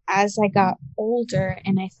myself. As I got older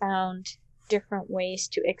and I found different ways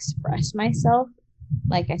to express myself,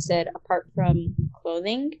 like I said, apart from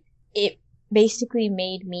clothing, it basically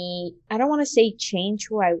made me, I don't want to say change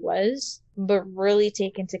who I was, but really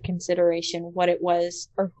take into consideration what it was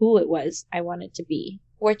or who it was I wanted to be,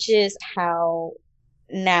 which is how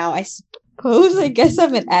now I suppose I guess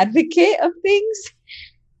I'm an advocate of things.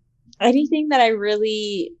 Anything that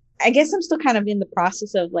I guess I'm still kind of in the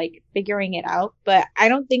process of like figuring it out, but I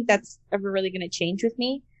don't think that's ever really going to change with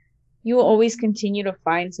me. You will always continue to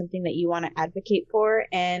find something that you want to advocate for.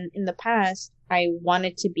 And in the past, I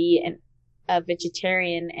wanted to be a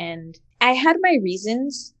vegetarian and I had my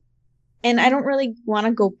reasons and I don't really want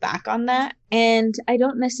to go back on that. And I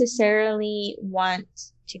don't necessarily want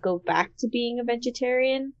to go back to being a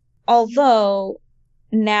vegetarian. Although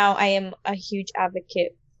now I am a huge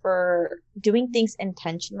advocate for doing things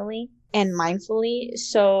intentionally and mindfully.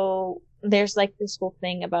 So there's like this whole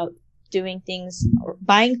thing about doing things or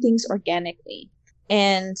buying things organically.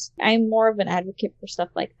 And I'm more of an advocate for stuff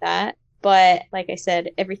like that. But like I said,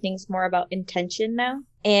 everything's more about intention now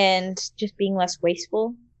and just being less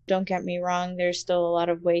wasteful. Don't get me wrong, there's still a lot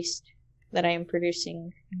of waste that I am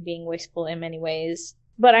producing and being wasteful in many ways.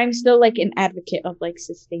 But I'm still like an advocate of like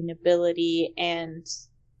sustainability and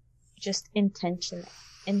just intentions.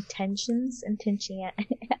 I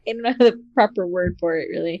don't know the proper word for it,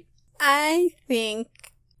 really. I think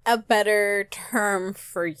a better term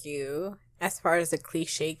for you, as far as the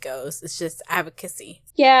cliche goes, is just advocacy.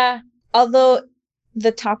 Yeah, although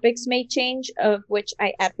the topics may change of which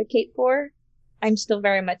I advocate for, I'm still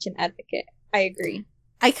very much an advocate. I agree.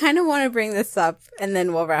 I kind of want to bring this up, and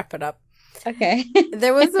then we'll wrap it up. Okay.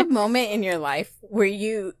 There was a moment in your life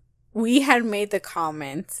where we had made the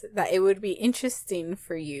comment that it would be interesting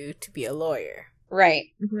for you to be a lawyer. Right.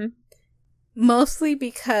 Mm-hmm. Mostly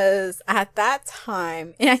because at that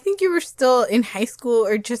time, and I think you were still in high school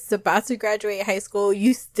or just about to graduate high school,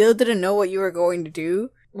 you still didn't know what you were going to do.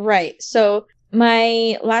 Right. So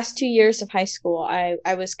my last 2 years of high school,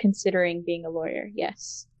 I was considering being a lawyer.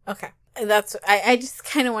 Yes. Okay. I just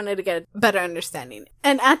kind of wanted to get a better understanding.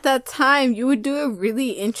 And at that time, you would do a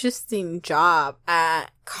really interesting job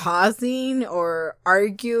at causing or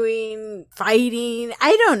arguing, fighting.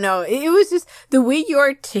 I don't know. It was just the way you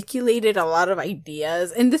articulated a lot of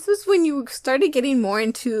ideas. And this was when you started getting more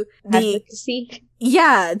into the advocacy.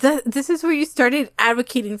 Yeah, this is where you started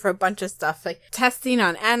advocating for a bunch of stuff, like testing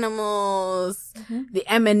on animals, the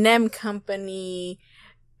M&M company,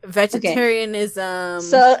 vegetarianism.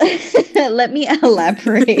 Okay. So let me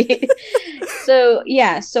elaborate. So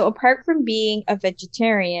apart from being a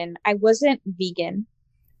vegetarian, I wasn't vegan.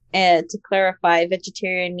 To clarify,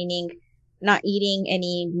 vegetarian meaning not eating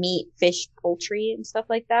any meat, fish, poultry, and stuff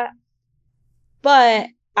like that. But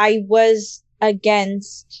I was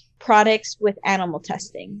against products with animal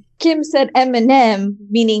testing. Kim said M&M,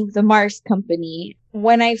 meaning the Mars company.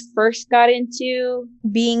 When I first got into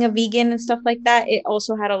being a vegan and stuff like that, it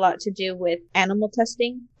also had a lot to do with animal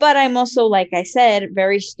testing. But I'm also, like I said,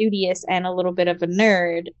 very studious and a little bit of a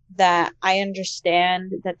nerd, that I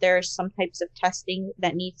understand that there are some types of testing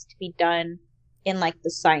that needs to be done in like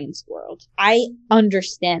the science world. I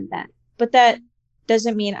understand that, but that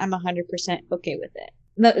doesn't mean I'm 100% okay with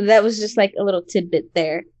it. That was just like a little tidbit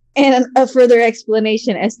there. And a further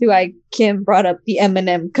explanation as to why Kim brought up the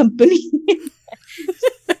M&M company.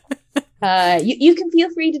 You can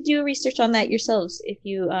feel free to do research on that yourselves if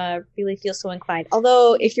you really feel so inclined.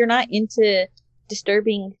 Although, if you're not into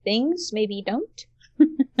disturbing things, maybe don't.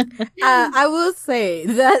 I will say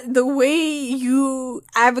that the way you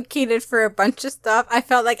advocated for a bunch of stuff, I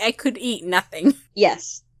felt like I could eat nothing.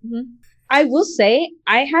 Yes. Mm-hmm. I will say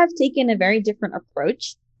I have taken a very different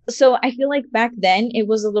approach. So I feel like back then it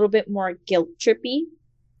was a little bit more guilt trippy.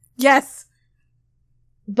 Yes.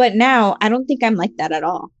 But now I don't think I'm like that at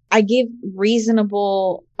all. I give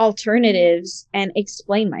reasonable alternatives and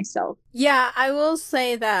explain myself. Yeah, I will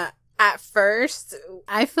say that at first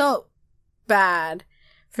I felt bad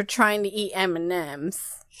for trying to eat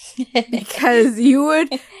M&Ms because you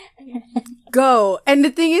would go. And the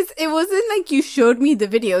thing is, it wasn't like you showed me the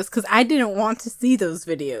videos because I didn't want to see those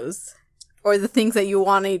videos or the things that you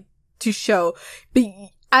wanted to show. But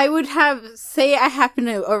I would say I happen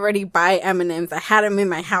to already buy M&Ms. I had them in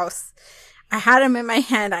my house. I had them in my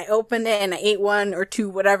hand. I opened it and I ate one or two,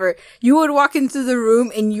 whatever. You would walk into the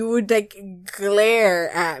room and you would like glare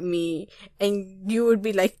at me and you would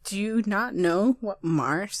be like, do you not know what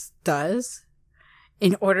Mars does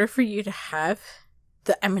in order for you to have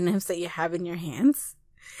the M&Ms that you have in your hands?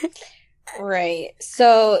 Right.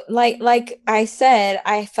 So like I said,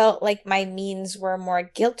 I felt like my means were more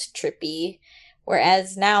guilt trippy,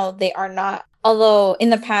 whereas now they are not. Although in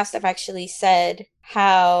the past I've actually said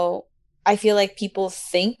how I feel like people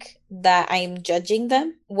think that I'm judging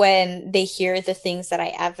them when they hear the things that I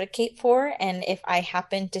advocate for. And if I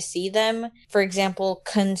happen to see them, for example,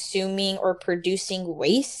 consuming or producing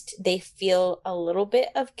waste, they feel a little bit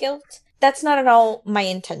of guilt. That's not at all my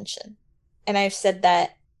intention. And I've said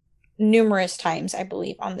that numerous times, I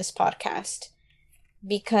believe, on this podcast,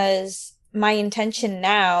 because my intention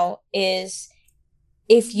now is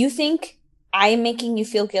if you think I'm making you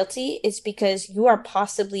feel guilty, it's because you are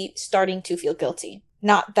possibly starting to feel guilty,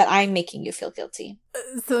 not that I'm making you feel guilty.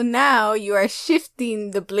 So now you are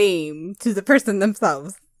shifting the blame to the person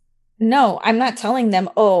themselves. No, I'm not telling them,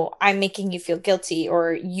 oh, I'm making you feel guilty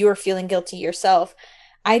or you're feeling guilty yourself.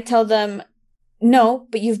 I tell them, no,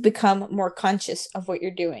 but you've become more conscious of what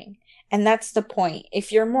you're doing. And that's the point.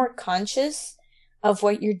 If you're more conscious of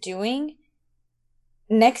what you're doing,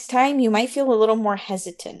 next time you might feel a little more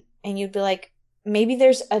hesitant. And you'd be like, maybe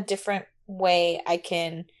there's a different way I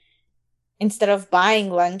can, instead of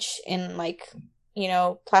buying lunch in like,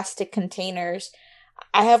 plastic containers,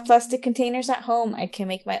 I have plastic containers at home. I can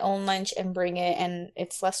make my own lunch and bring it and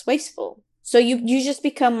it's less wasteful. So you just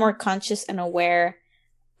become more conscious and aware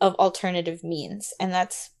of alternative means. And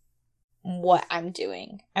that's what I'm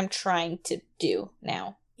doing. I'm trying to do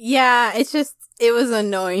now. Yeah, it was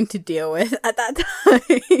annoying to deal with at that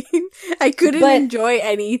time. I couldn't enjoy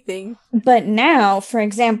anything. But now, for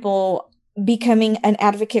example, becoming an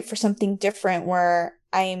advocate for something different where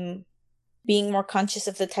I'm being more conscious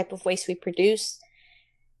of the type of waste we produce,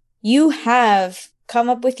 you have come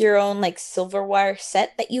up with your own like silverware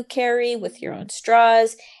set that you carry with your own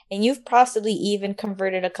straws, and you've possibly even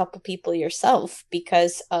converted a couple people yourself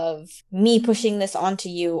because of me pushing this onto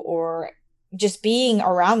you or just being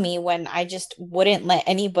around me when I just wouldn't let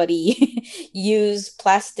anybody use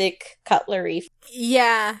plastic cutlery.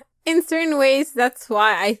 Yeah, in certain ways, that's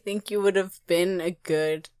why I think you would have been a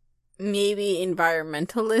good, maybe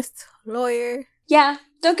environmentalist lawyer. Yeah,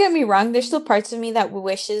 don't get me wrong. There's still parts of me that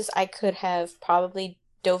wishes I could have probably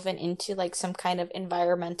dove into like some kind of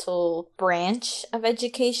environmental branch of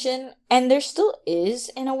education. And there still is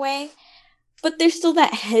in a way. But there's still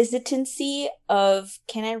that hesitancy of,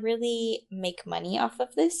 can I really make money off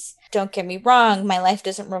of this? Don't get me wrong, my life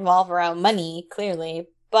doesn't revolve around money, clearly,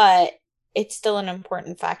 but it's still an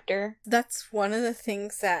important factor. That's one of the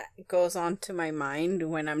things that goes on to my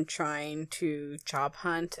mind when I'm trying to job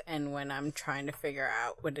hunt and when I'm trying to figure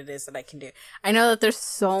out what it is that I can do. I know that there's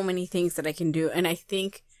so many things that I can do, and I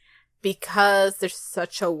think because there's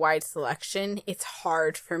such a wide selection, it's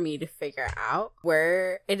hard for me to figure out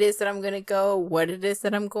where it is that I'm going to go, what it is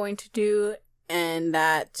that I'm going to do, and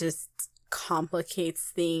that just complicates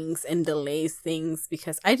things and delays things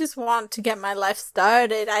because I just want to get my life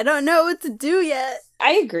started. I don't know what to do yet.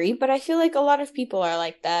 I agree, but I feel like a lot of people are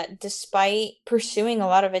like that. Despite pursuing a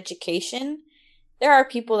lot of education, there are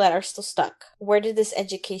people that are still stuck. Where did this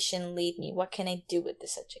education lead me? What can I do with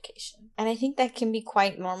this education? And I think that can be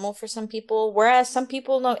quite normal for some people, whereas some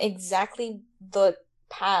people know exactly the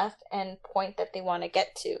path and point that they want to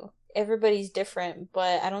get to. Everybody's different,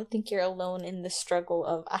 but I don't think you're alone in the struggle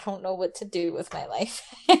of, I don't know what to do with my life.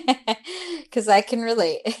 Because I can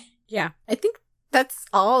relate. Yeah, I think that's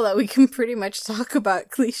all that we can pretty much talk about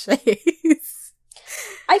cliches.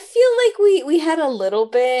 I feel like we had a little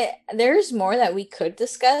bit. There's more that we could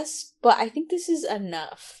discuss, but I think this is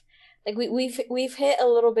enough. Like we've hit a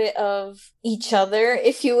little bit of each other,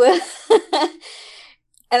 if you will.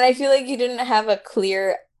 And I feel like you didn't have a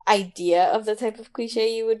clear idea of the type of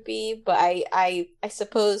cliche you would be, but I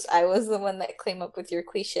suppose I was the one that came up with your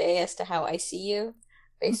cliche as to how I see you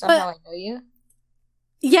based on how I know you.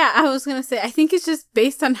 Yeah, I was gonna say, I think it's just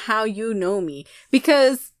based on how you know me.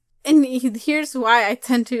 Because, and here's why I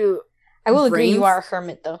tend to... I will agree you are a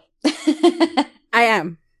hermit, though. I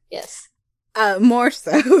am. Yes. More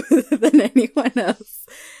so than anyone else.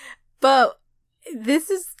 But this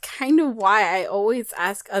is kind of why I always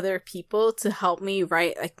ask other people to help me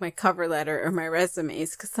write like my cover letter or my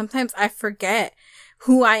resumes. Because sometimes I forget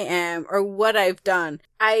who I am or what I've done.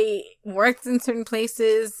 I worked in certain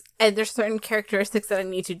places and there's certain characteristics that I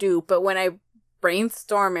need to do. But when I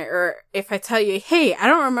brainstorm it, or if I tell you, hey, I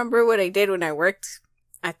don't remember what I did when I worked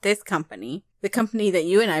at this company, the company that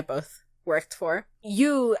you and I both worked for,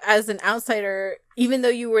 you as an outsider, even though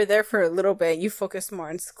you were there for a little bit, you focused more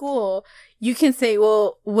on school, you can say,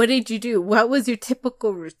 well, what did you do? What was your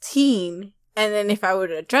typical routine? And then if I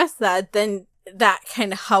would address that, then that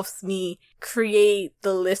kind of helps me create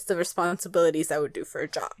the list of responsibilities I would do for a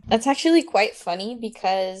job. That's actually quite funny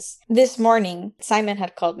because this morning Simon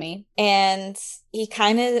had called me and he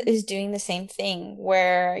kind of is doing the same thing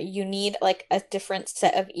where you need like a different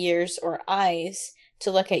set of ears or eyes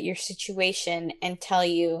to look at your situation and tell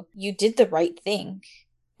you you did the right thing.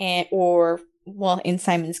 And or well, in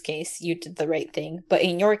Simon's case, you did the right thing, but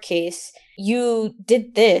in your case, you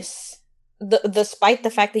did this. Despite the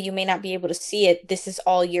fact that you may not be able to see it, this is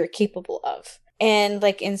all you're capable of. And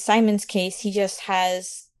like in Simon's case, he just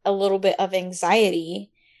has a little bit of anxiety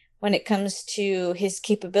when it comes to his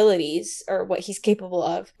capabilities or what he's capable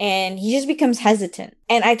of. And he just becomes hesitant.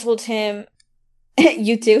 And I told him,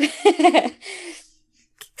 you too.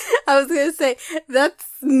 I was going to say, that's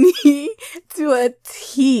me to a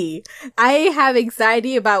T. I have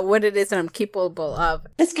anxiety about what it is that I'm capable of.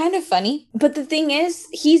 That's kind of funny. But the thing is,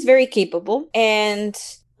 he's very capable. And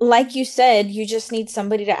like you said, you just need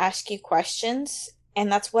somebody to ask you questions.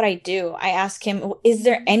 And that's what I do. I ask him, is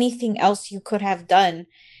there anything else you could have done?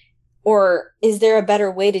 Or is there a better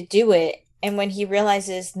way to do it? And when he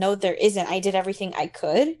realizes, no, there isn't, I did everything I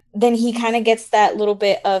could, then he kind of gets that little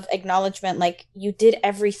bit of acknowledgement, like, you did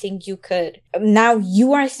everything you could. Now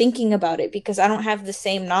you are thinking about it because I don't have the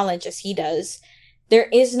same knowledge as he does. There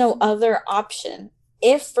is no other option.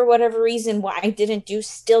 If for whatever reason what I didn't do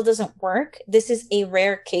still doesn't work, this is a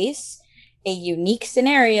rare case, a unique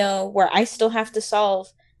scenario where I still have to solve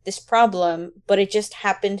this problem, but it just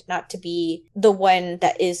happened not to be the one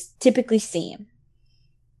that is typically seen.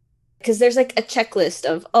 Because there's like a checklist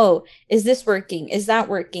of, oh, is this working? Is that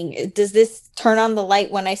working? Does this turn on the light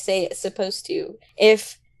when I say it's supposed to?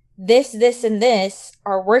 If this, and this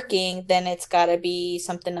are working, then it's got to be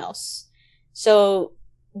something else. So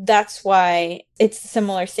that's why it's a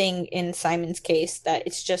similar thing in Simon's case, that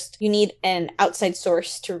it's just you need an outside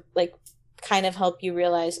source to like kind of help you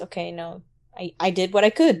realize, okay, no, I did what I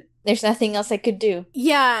could. There's nothing else I could do.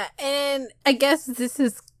 Yeah, and I guess this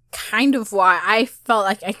is kind of why I felt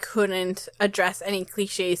like I couldn't address any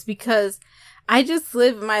cliches, because I just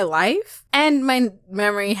live my life and my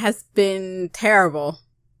memory has been terrible,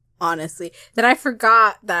 honestly, that I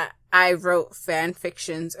forgot that I wrote fan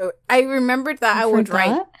fictions. I remembered that I would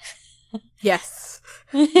write. Yes.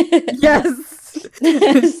 Yes.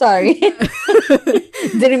 Sorry.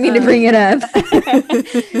 Didn't mean to bring it up.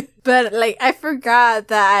 But like I forgot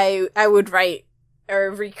that I would write or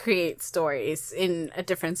recreate stories in a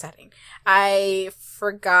different setting. I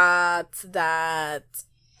forgot that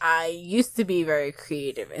I used to be very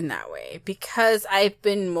creative in that way because I've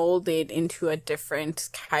been molded into a different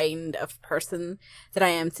kind of person that I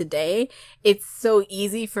am today. It's so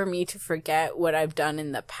easy for me to forget what I've done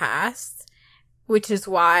in the past, which is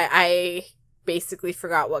why I basically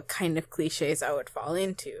forgot what kind of cliches I would fall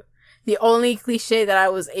into. The only cliche that I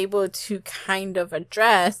was able to kind of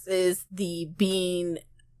address is the being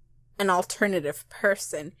an alternative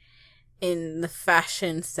person in the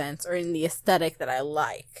fashion sense or in the aesthetic that I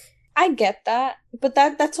like. I get that, but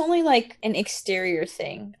that's only like an exterior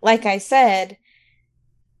thing. Like I said,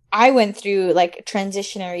 I went through like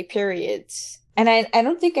transitionary periods. And I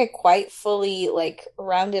don't think I quite fully like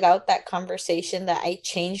rounded out that conversation that I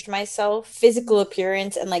changed myself, physical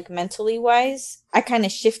appearance and like mentally wise. I kind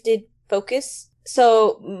of shifted focus.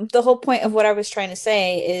 So the whole point of what I was trying to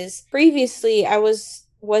say is previously I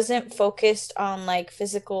wasn't focused on like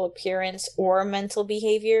physical appearance or mental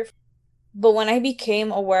behavior. But when I became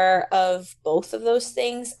aware of both of those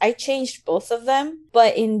things, I changed both of them.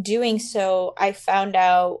 But in doing so, I found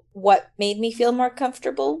out what made me feel more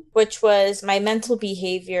comfortable, which was my mental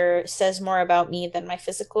behavior says more about me than my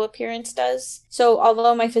physical appearance does. So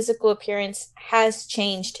although my physical appearance has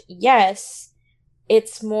changed, yes,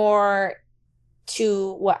 it's more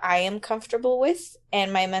to what I am comfortable with,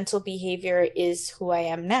 and my mental behavior is who I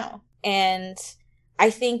am now. And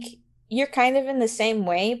I think you're kind of in the same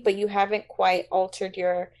way, but you haven't quite altered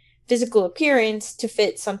your physical appearance to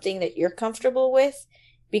fit something that you're comfortable with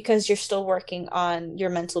because you're still working on your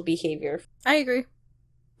mental behavior. I agree.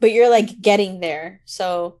 But you're like getting there.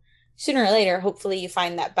 So sooner or later, hopefully you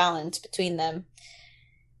find that balance between them.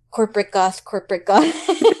 Corporate goth, corporate goth.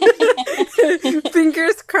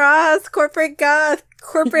 Fingers crossed, corporate goth,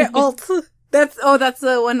 corporate alt. That's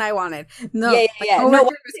the one I wanted. No, yeah. No,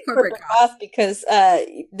 corporate goth because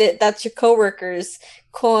that's your coworkers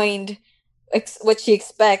coined what she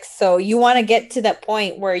expects. So you want to get to that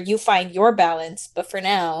point where you find your balance. But for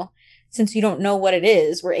now, since you don't know what it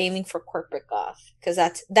is, we're aiming for corporate goth because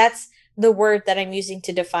that's the word that I'm using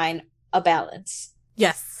to define a balance.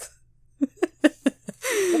 Yes.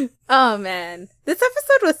 Oh man, this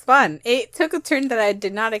episode was fun. It took a turn that I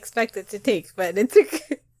did not expect it to take, but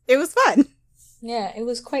it was fun. Yeah, it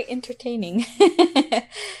was quite entertaining.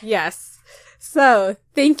 Yes. So,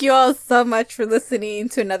 thank you all so much for listening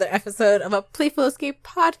to another episode of a Playful Escape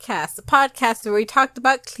podcast, a podcast where we talked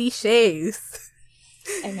about cliches.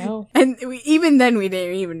 I know. And even then, we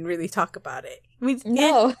didn't even really talk about it.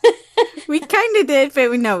 No. We kind of did, but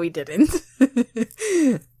we didn't.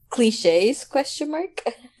 Clichés, question mark?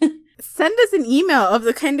 Send us an email of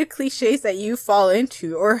the kind of cliches that you fall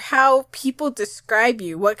into or how people describe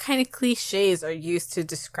you. What kind of cliches are used to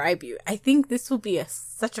describe you? I think this will be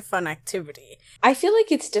such a fun activity. I feel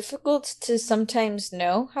like it's difficult to sometimes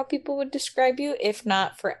know how people would describe you if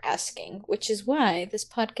not for asking, which is why this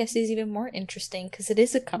podcast is even more interesting because it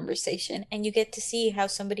is a conversation and you get to see how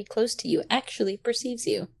somebody close to you actually perceives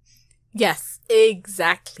you. Yes,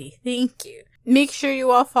 exactly. Thank you. Make sure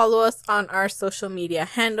you all follow us on our social media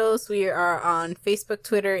handles. We are on Facebook,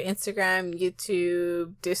 Twitter, Instagram,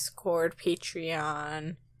 YouTube, Discord,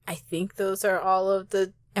 Patreon. I think those are all of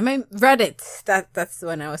the... Reddit. That's the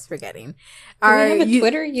one I was forgetting. Do we have a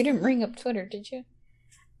Twitter? You didn't bring up Twitter, did you?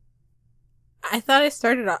 I thought I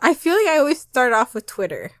started off... I feel like I always start off with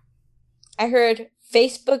Twitter. I heard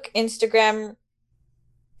Facebook, Instagram,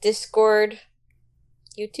 Discord,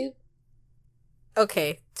 YouTube.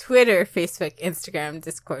 Okay, Twitter, Facebook, Instagram,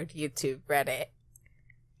 Discord, YouTube, Reddit.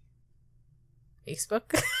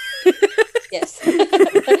 Facebook? Yes.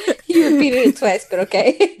 You repeated it twice, but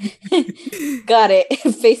okay. Got it.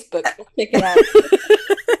 Facebook. Check it out.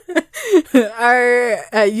 Our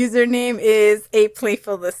username is A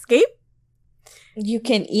Playful Escape. You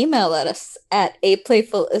can email us at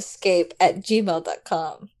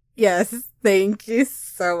aplayfulescape@gmail.com. Yes, thank you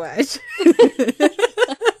so much.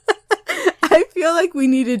 I feel like we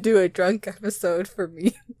need to do a drunk episode for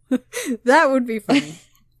me. That would be funny.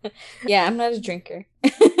 Yeah, I'm not a drinker.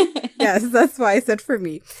 Yes, that's why I said for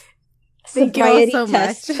me. Thank you all so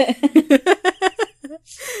much.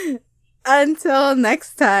 Until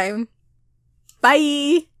next time.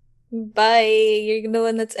 Bye. Bye. You're the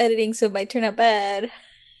one that's editing, so it might turn out bad.